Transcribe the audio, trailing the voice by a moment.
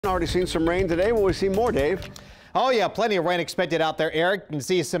Already seen some rain today. Will we see more, Dave? Oh yeah, plenty of rain expected out there, Eric. You can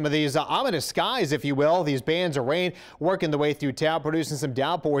see some of these ominous skies, if you will. These bands of rain working their way through town, producing some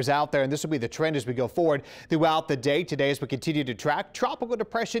downpours out there, and this will be the trend as we go forward throughout the day today as we continue to track Tropical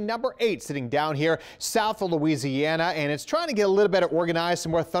Depression number 8 sitting down here south of Louisiana, and it's trying to get a little better organized.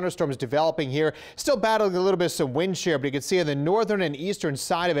 Some more thunderstorms developing here. Still battling a little bit of some wind shear, but you can see on the northern and eastern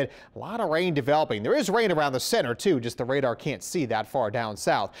side of it, a lot of rain developing. There is rain around the center too, just the radar can't see that far down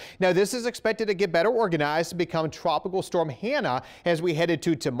south. Now this is expected to get better organized and become Tropical Storm Hanna as we headed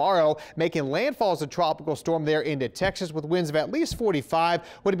to tomorrow, making landfall as a tropical storm there into Texas with winds of at least 45.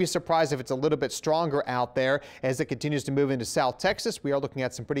 Wouldn't be surprised if it's a little bit stronger out there as it continues to move into South Texas. We are looking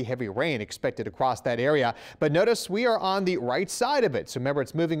at some pretty heavy rain expected across that area, but notice we are on the right side of it. So remember,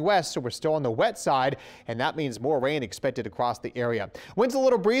 it's moving west, so we're still on the wet side, and that means more rain expected across the area. Winds a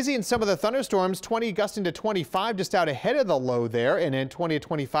little breezy in some of the thunderstorms, 20 gusting to 25 just out ahead of the low there, and then 20 to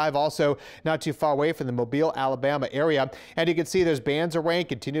 25 also not too far away from the Mobile, Alabama area. And you can see those bands of rain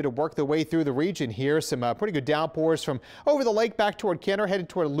continue to work their way through the region here. Some pretty good downpours from over the lake back toward Kenner, headed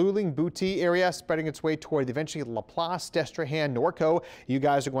toward Luling, Booty area, spreading its way toward eventually Laplace, Destrehan, Norco. You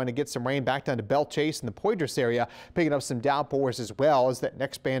guys are going to get some rain back down to Belle Chase and the Poydras area, picking up some downpours as well as that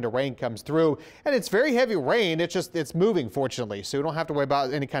next band of rain comes through. And it's very heavy rain. It's moving, fortunately, so we don't have to worry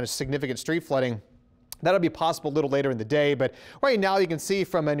about any kind of significant street flooding. That'll be possible a little later in the day, but right now you can see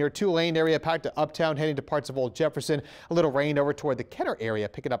from near Tulane area back to Uptown, heading to parts of Old Jefferson, a little rain over toward the Kenner area,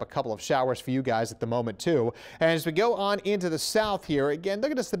 picking up a couple of showers for you guys at the moment too. And as we go on into the south here, again, look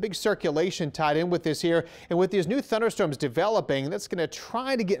at this, the big circulation tied in with this here, and with these new thunderstorms developing, that's going to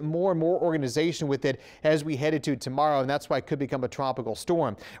try to get more and more organization with it as we head into tomorrow, and that's why it could become a tropical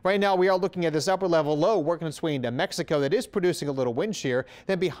storm. Right now we are looking at this upper level low working its way into Mexico that is producing a little wind shear.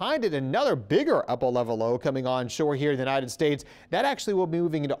 Then behind it, another bigger upper level low coming on shore here in the United States. That actually will be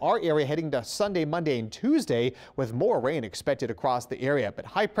moving into our area heading to Sunday, Monday, and Tuesday with more rain expected across the area. But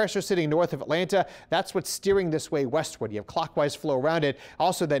high pressure sitting north of Atlanta, that's what's steering this way westward. You have clockwise flow around it.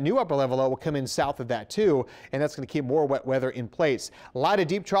 Also, that new upper level low will come in south of that too, and that's going to keep more wet weather in place. A lot of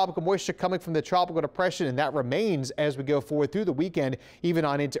deep tropical moisture coming from the tropical depression, and that remains as we go forward through the weekend, even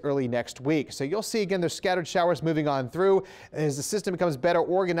on into early next week. So you'll see again there's scattered showers moving on through as the system becomes better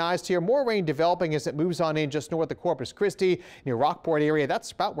organized here. More rain developing as it moves on in just north of Corpus Christi near Rockport area.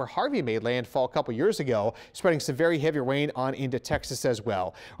 That's about where Harvey made landfall a couple years ago, spreading some very heavy rain on into Texas as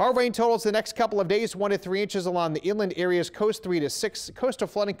well. Our rain totals the next couple of days, 1 to 3 inches along the inland areas, coast 3 to 6. Coastal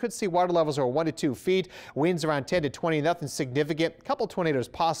flooding could see water levels are 1 to 2 feet. Winds around 10 to 20, nothing significant. A couple tornadoes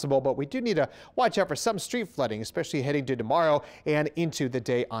possible, but we do need to watch out for some street flooding, especially heading to tomorrow and into the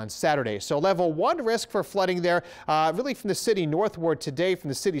day on Saturday. So level 1 risk for flooding there, really from the city northward today, from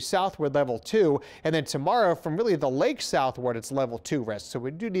the city southward level 2, and then tomorrow from really the lake southward, it's level 2 risk. So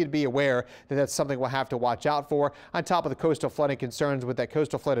we do need to be aware that that's something we'll have to watch out for, on top of the coastal flooding concerns with that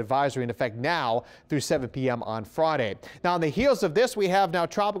coastal flood advisory in effect now through 7 p.m. on Friday. Now on the heels of this, we have now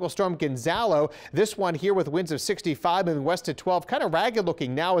Tropical Storm Gonzalo. This one here with winds of 65 moving west to 12, kind of ragged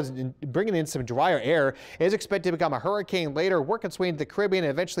looking now, is bringing in some drier air. It is expected to become a hurricane later, work its way into the Caribbean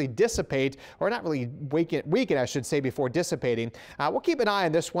and eventually dissipate, or not really weaken I should say, before dissipating. We'll keep an eye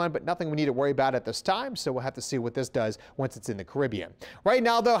on this one, but nothing we need to worry about at this time. So we'll have to see what this does once it's in the Caribbean. Right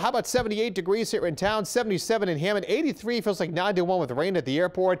now, though, how about 78 degrees here in town, 77 in Hammond, 83 feels like 91 with rain at the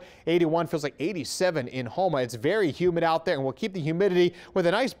airport, 81 feels like 87 in Houma. It's very humid out there, and we'll keep the humidity with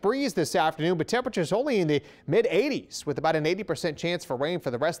a nice breeze this afternoon, but temperatures only in the mid-80s with about an 80% chance for rain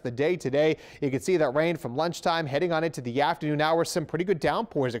for the rest of the day today. You can see that rain from lunchtime heading on into the afternoon hours. Some pretty good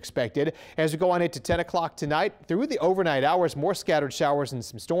downpours expected as we go on into 10 o'clock tonight through the overnight hours. More scattered showers and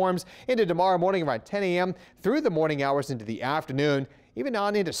some storms into tomorrow morning around 10 a.m. through the morning hours into the afternoon. Even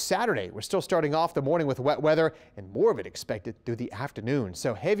on into Saturday, we're still starting off the morning with wet weather and more of it expected through the afternoon.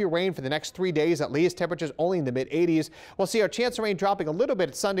 So heavy rain for the next 3 days at least, temperatures only in the mid-80s. We'll see our chance of rain dropping a little bit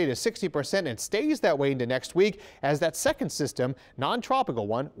at Sunday to 60%, and it stays that way into next week as that second system, non-tropical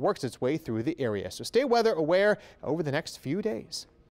one, works its way through the area. So stay weather aware over the next few days.